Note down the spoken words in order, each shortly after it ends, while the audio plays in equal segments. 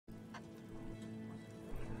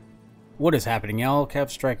What is happening, y'all?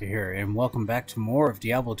 Cap Striker here, and welcome back to more of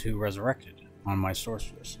Diablo 2 Resurrected on my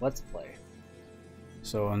Sorceress Let's Play.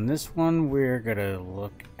 So in this one, we're gonna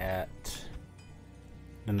look at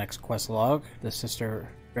the next quest log, the Sister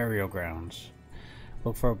Burial Grounds.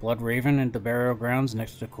 Look for a Blood Raven in the burial grounds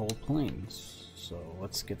next to Cold Plains. So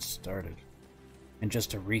let's get started. And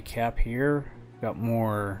just to recap here, we've got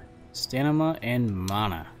more stamina and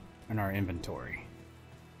mana in our inventory.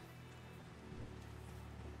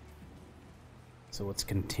 So let's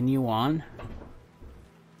continue on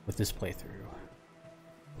with this playthrough.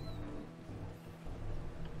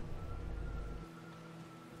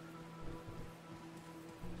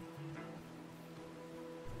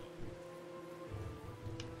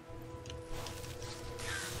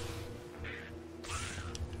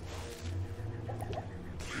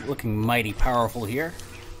 Looking mighty powerful here.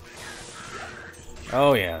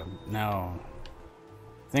 Oh yeah, now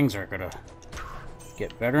things are gonna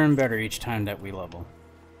get better and better each time that we level.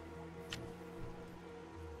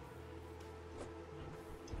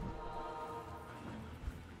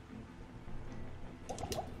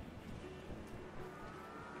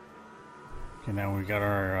 Okay, now we got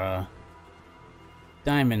our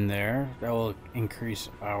diamond there. That will increase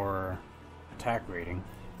our attack rating,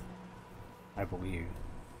 I believe.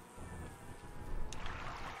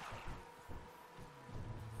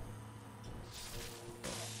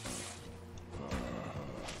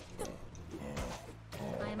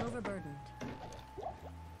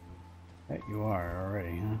 You are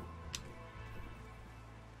already, huh?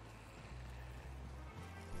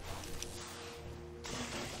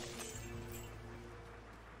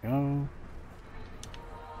 Go.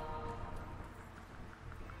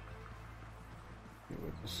 See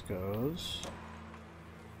where this goes.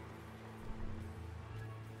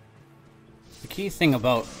 The key thing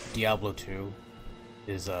about Diablo 2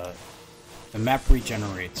 is the map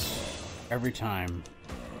regenerates every time.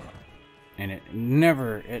 And it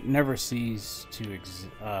never ceases to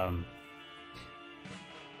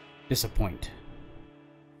disappoint.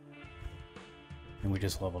 And we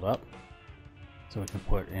just leveled up, so we can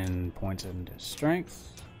put in points into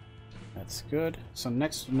strength. That's good. So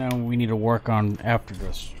next, now we need to work on after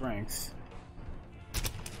the strength.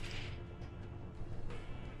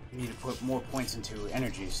 We need to put more points into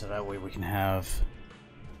energy, so that way we can have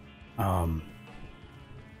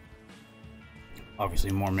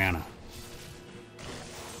obviously more mana.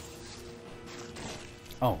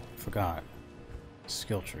 Oh, forgot.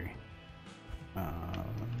 Skill tree. Yeah.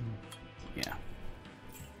 Okay,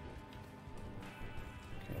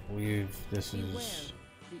 I believe this is...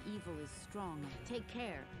 The evil is strong. Take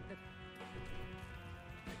care.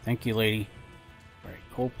 Thank you, lady. Alright,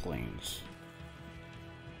 Cold Plains.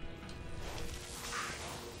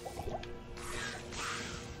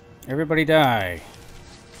 Everybody die.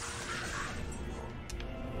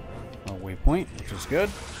 A waypoint, which is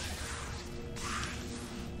good.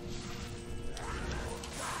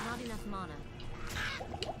 Mana.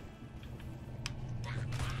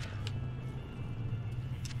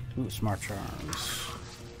 Ooh, smart charms.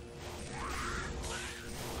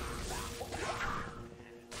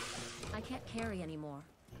 I can't carry anymore.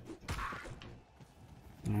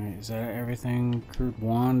 Alright, is that everything? Crude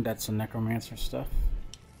wand, that's the necromancer stuff.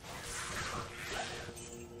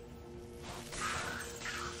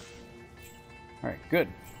 Alright, good.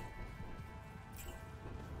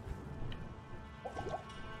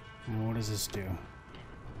 And what does this do?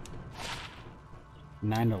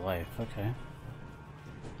 9 to life, okay.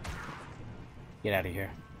 Get out of here.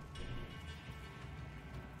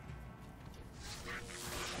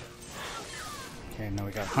 Okay, now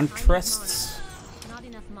we got Huntress. Not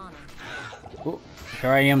enough mana. Ooh,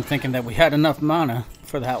 here I am thinking that we had enough mana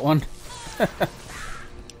for that one. I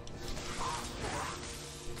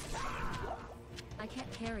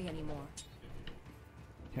can't carry anymore.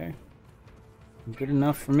 Okay. Good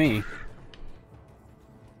enough for me.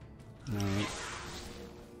 Alright.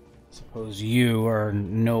 Suppose you are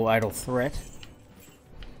no idle threat.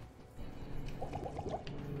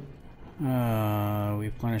 We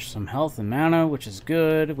replenished some health and mana, which is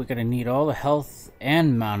good. We're gonna need all the health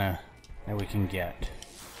and mana that we can get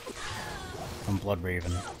from Blood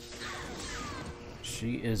Raven.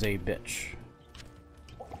 She is a bitch.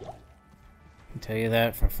 I can tell you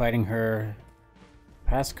that for fighting her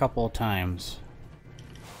past couple of times.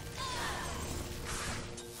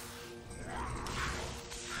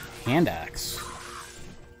 Hand axe.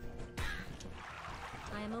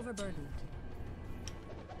 I am overburdened.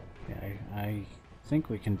 Yeah, I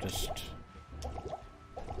think we can just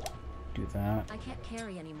do that. I can't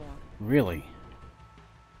carry anymore. Really?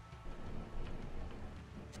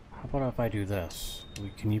 How about if I do this?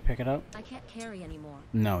 Can you pick it up? I can't carry anymore.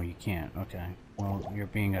 No, you can't. Okay. Well, you're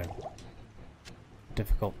being a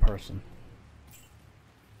difficult person.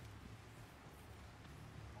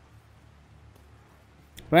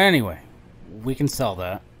 But anyway, we can sell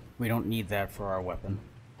that. We don't need that for our weapon.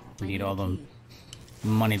 We need all the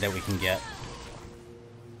money that we can get.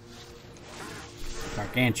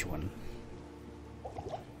 Gargantuan.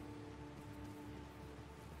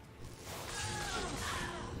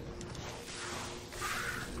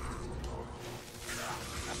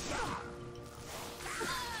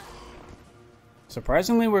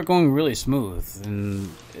 Surprisingly, we're going really smooth, and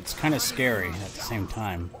it's kind of scary at the same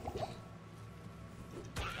time.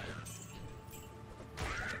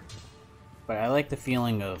 But I like the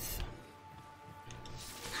feeling of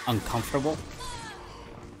uncomfortable.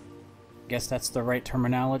 Guess that's the right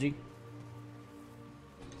terminology.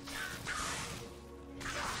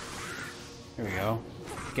 There we go.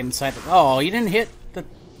 Get inside the— oh, you didn't hit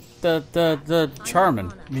the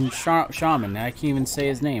Charmin. I mean, Shaman. I can't even say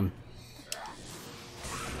his name.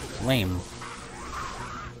 Lame.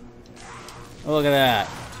 Oh, look at that.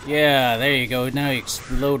 Yeah, there you go. Now he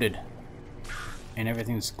exploded. And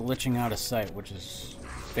everything's glitching out of sight, which is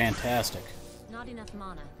fantastic. Not enough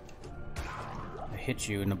mana. I hit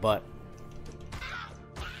you in the butt.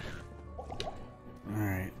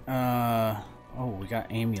 Alright. Oh, we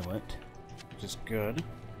got Amulet, which is good.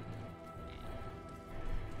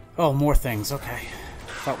 Oh, more things. Okay.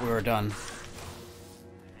 Thought we were done.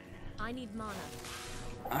 I need mana.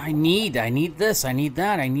 I need this, I need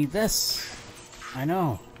that, I need this. I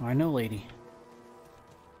know, lady.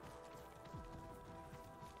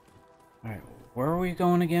 Alright, where are we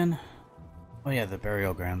going again? Oh yeah, the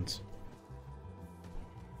burial grounds.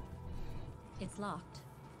 It's locked.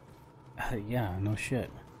 Yeah, no shit.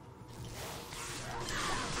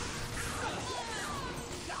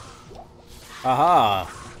 Aha!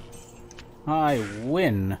 I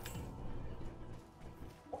win.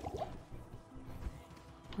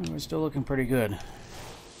 We're still looking pretty good.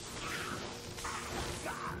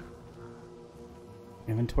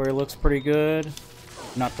 Inventory looks pretty good.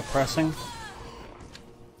 Not depressing.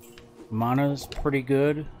 Mana's pretty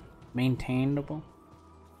good. Maintainable.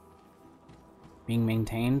 Being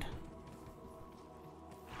maintained.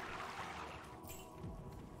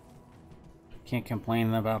 Can't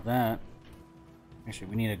complain about that. Actually,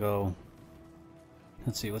 we need to go...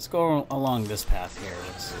 let's see, let's go along this path here.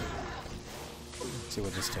 Let's see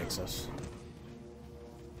what this takes us.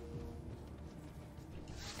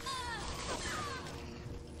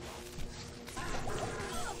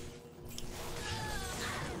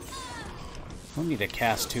 Don't need to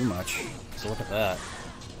cast too much, so look at that.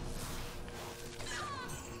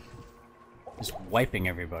 Just wiping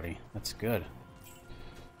everybody. That's good.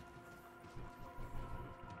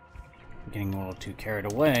 I'm getting a little too carried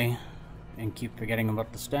away and keep forgetting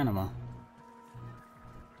about the stamina.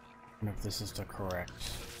 I wonder if this is the correct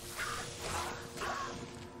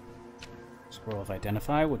scroll of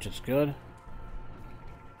identify, which is good.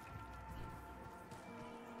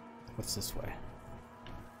 What's this way?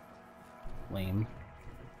 Lame.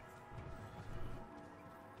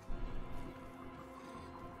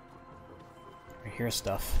 I hear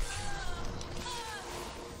stuff.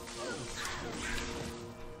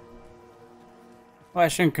 Well, I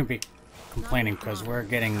shouldn't be complaining because we're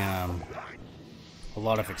getting a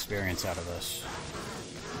lot of experience out of this.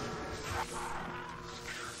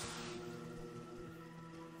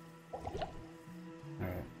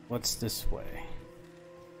 Alright, what's this way?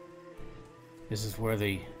 This is where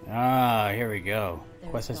the... ah, here we go.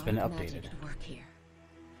 Quest has been updated.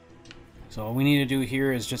 So all we need to do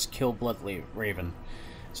here is just kill Blood Raven.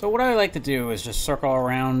 So what I like to do is just circle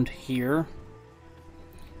around here.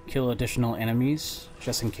 Kill additional enemies,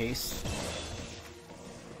 just in case.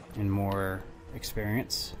 And more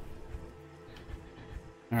experience.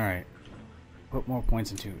 Alright. Put more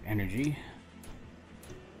points into energy.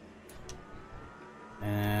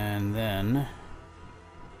 And then...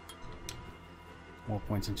 more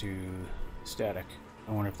points into static.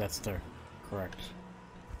 I wonder if that's the correct...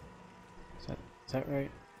 Is that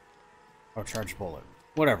right? Or charge bullet.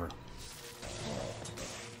 Whatever.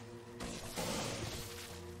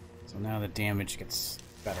 So now the damage gets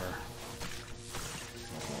better.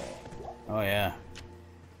 Oh yeah.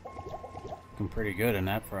 Looking pretty good in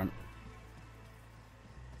that front.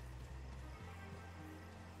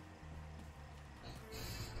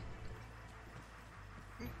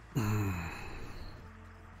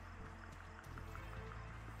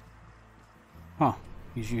 Huh.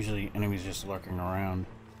 He's usually enemies just lurking around.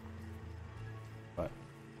 But...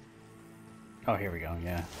 oh, here we go,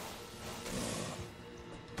 yeah.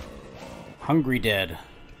 Hungry Dead.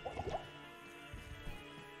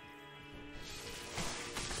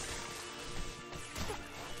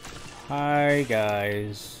 Hi,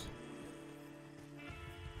 guys.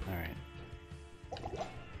 Alright.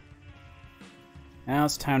 Now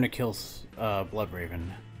it's time to kill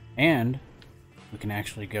Bloodraven. And we can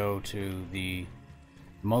actually go to the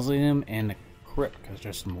mausoleum and the crypt, because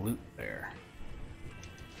there's some loot there.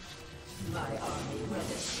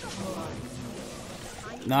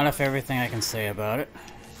 Not if everything I can say about it.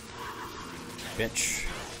 Bitch.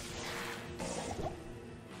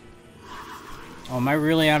 Oh, am I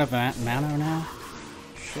really out of mana now?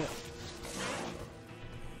 Shit.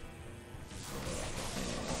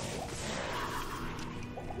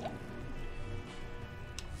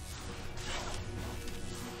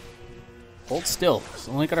 Hold still. It's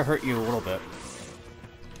only gonna hurt you a little bit.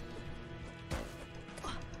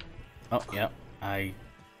 Oh, yeah. I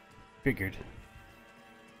figured.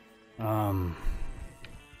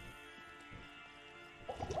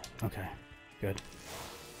 Okay. Good.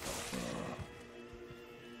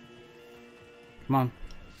 Come on.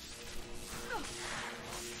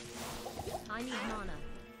 I need mana.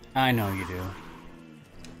 I know you do.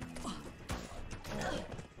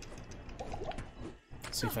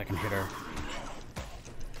 Let's see if I can hit her.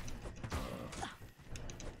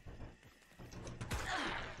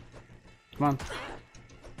 Come on.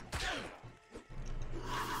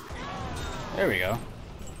 There we go.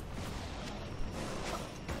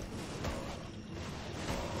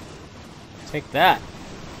 Take that,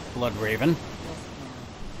 Bloodraven.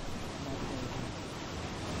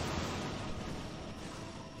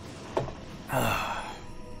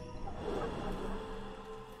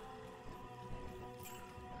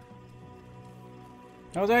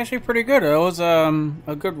 That was actually pretty good. That was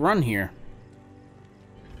a good run here.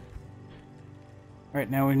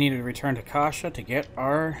 Alright, now we need to return to Kasha to get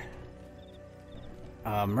our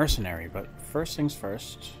mercenary, but first things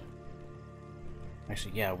first.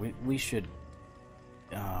 Actually, yeah, we should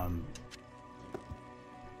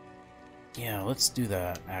yeah, let's do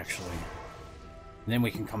that actually. And then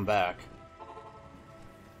we can come back.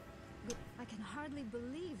 I can hardly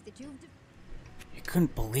believe that you've... You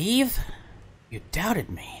couldn't believe? You doubted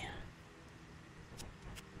me.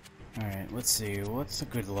 Alright, let's see. What's a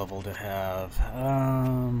good level to have?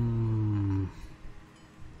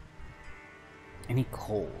 Any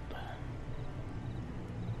cold?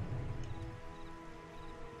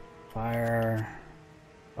 Fire.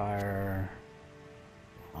 Fire.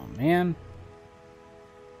 Oh, man.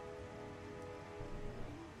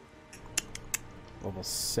 Level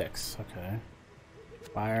 6. Okay.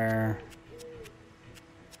 Fire.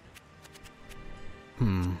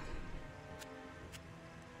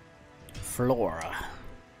 Flora.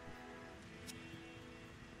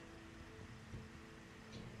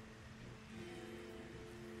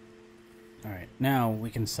 Alright, now we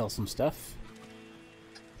can sell some stuff.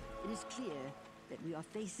 It is clear that we are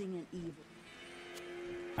facing an evil.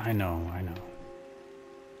 I know.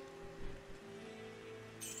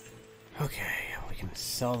 Okay, we can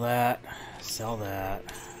sell that. Sell that.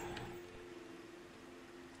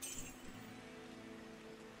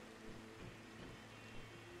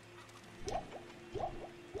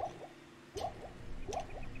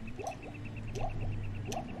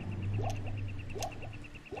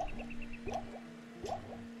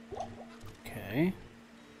 Okay.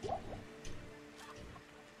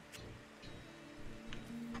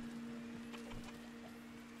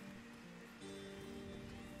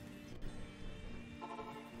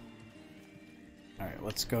 Alright,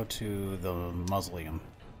 let's go to the mausoleum.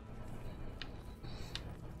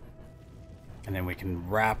 And then we can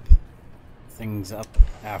wrap things up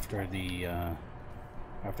after the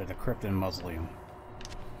crypt and mausoleum.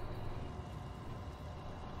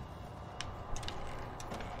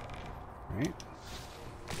 Right.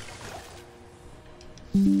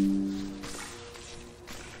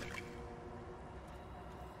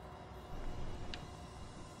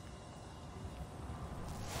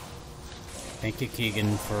 Thank you,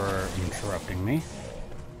 Keegan, for interrupting me.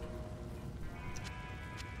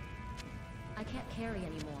 I can't carry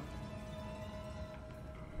anymore.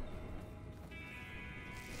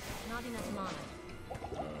 Not enough mana.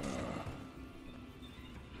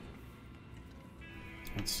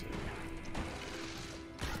 Let's see.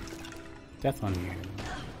 Death on you.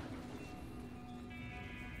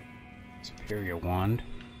 Superior wand.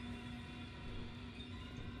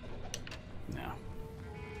 No.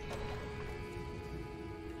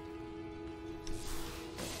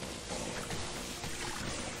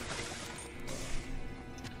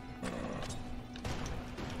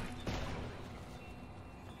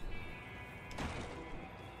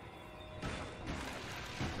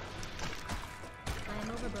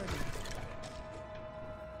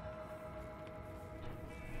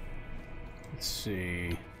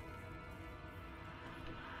 see.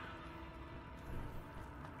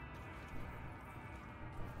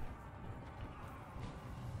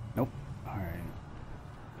 Nope. Alright.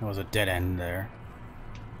 There was a dead end there.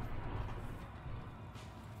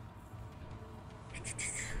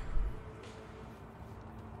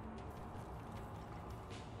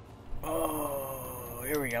 Oh,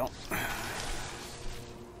 here we go.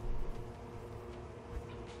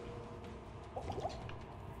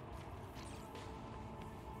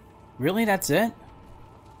 Really? That's it? I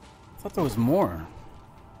thought there was more.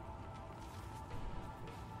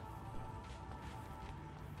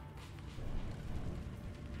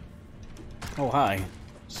 Oh, hi,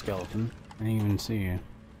 skeleton. I didn't even see you.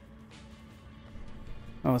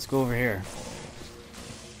 Oh, let's go over here.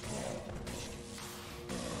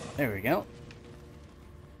 There we go.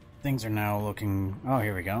 Things are now looking... Oh,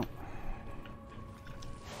 here we go. I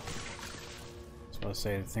was supposed to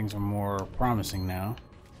say that things are more promising now.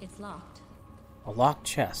 It's locked. A locked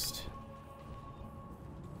chest.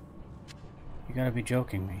 You gotta be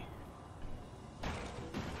joking me.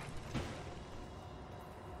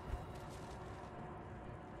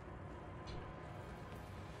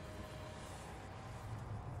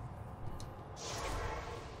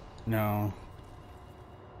 No.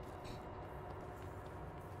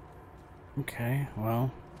 Okay,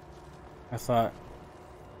 well, I thought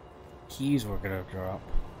keys were gonna drop.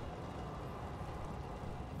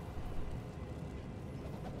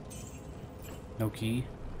 No key?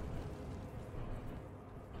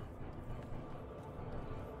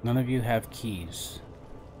 None of you have keys.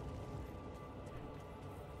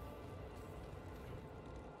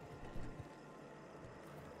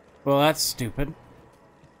 Well, that's stupid.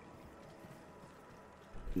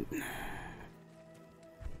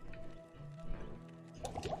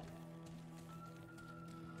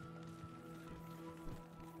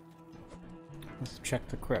 Let's check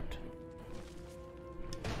the crypt.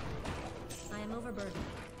 I am overburdened.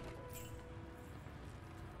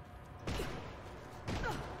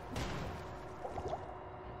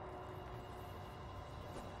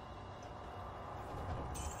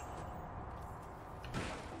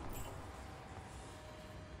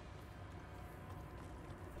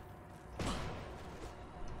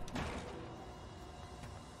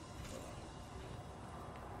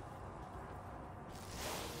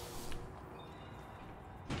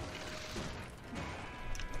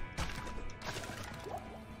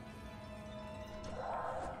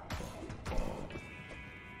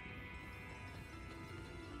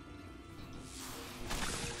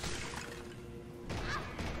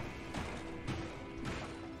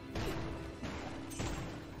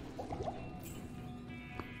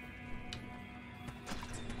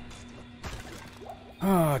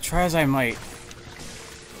 Oh, try as I might.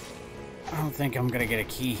 I don't think I'm gonna get a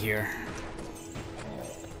key here.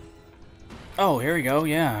 Oh, here we go.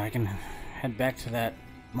 Yeah, I can head back to that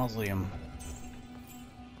mausoleum.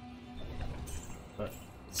 But,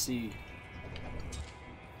 let's see.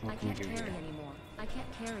 I can't carry anymore. I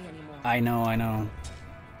can't carry anymore. I know, I know.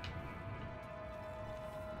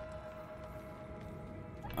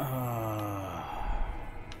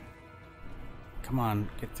 Come on,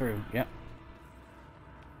 get through. Yep.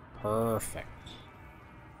 Perfect.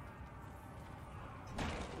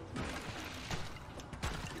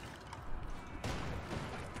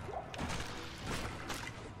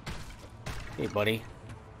 Hey, buddy.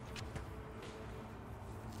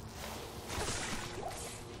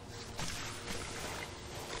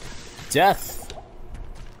 Death!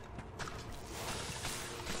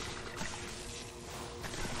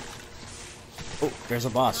 Oh, there's a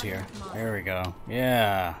boss here. There we go.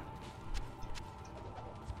 Yeah.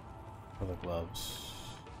 For the gloves.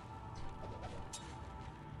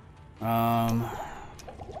 You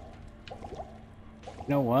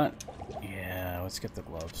know what? Yeah, let's get the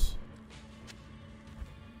gloves.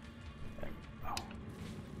 There we go.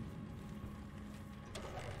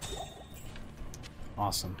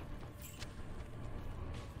 Awesome.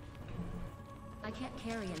 I can't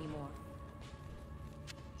carry anymore.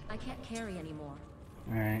 I can't carry anymore.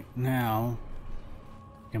 Alright, now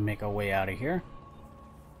we can make our way out of here.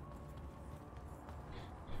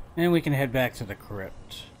 And we can head back to the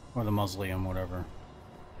crypt. Or the mausoleum, whatever.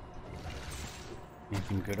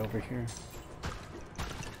 Anything good over here?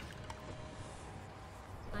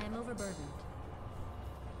 I am overburdened.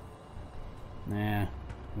 Nah,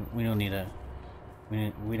 we don't need to.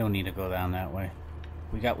 We don't need to go down that way.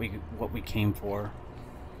 We got what we came for.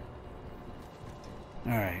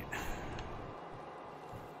 All right.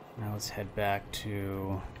 Now let's head back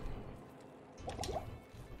to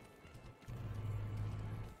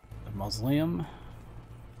the mausoleum.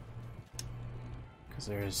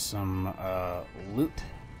 There's some loot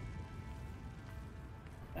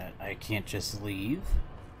that I can't just leave.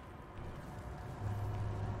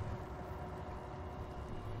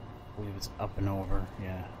 I believe it's up and over,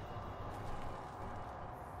 yeah.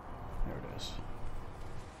 There it is.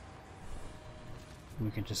 We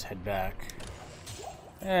can just head back.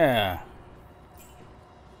 Yeah.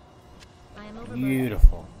 I am overburdened.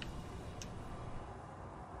 Beautiful.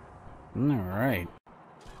 Alright.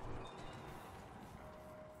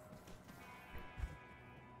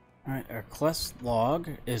 Alright, our quest log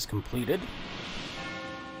is completed.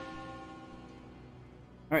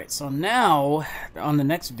 Alright, so now, on the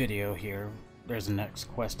next video here, there's the next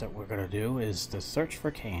quest that we're going to do, is the search for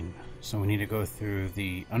Cain. So we need to go through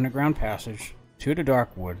the underground passage to the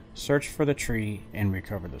dark wood, search for the tree, and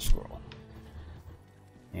recover the scroll.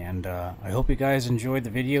 And I hope you guys enjoyed the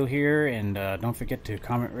video here, and don't forget to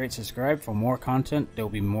comment, rate, subscribe for more content. There'll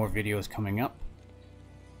be more videos coming up.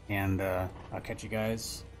 And I'll catch you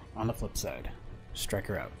guys on the flip side.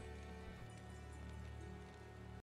 Striker out.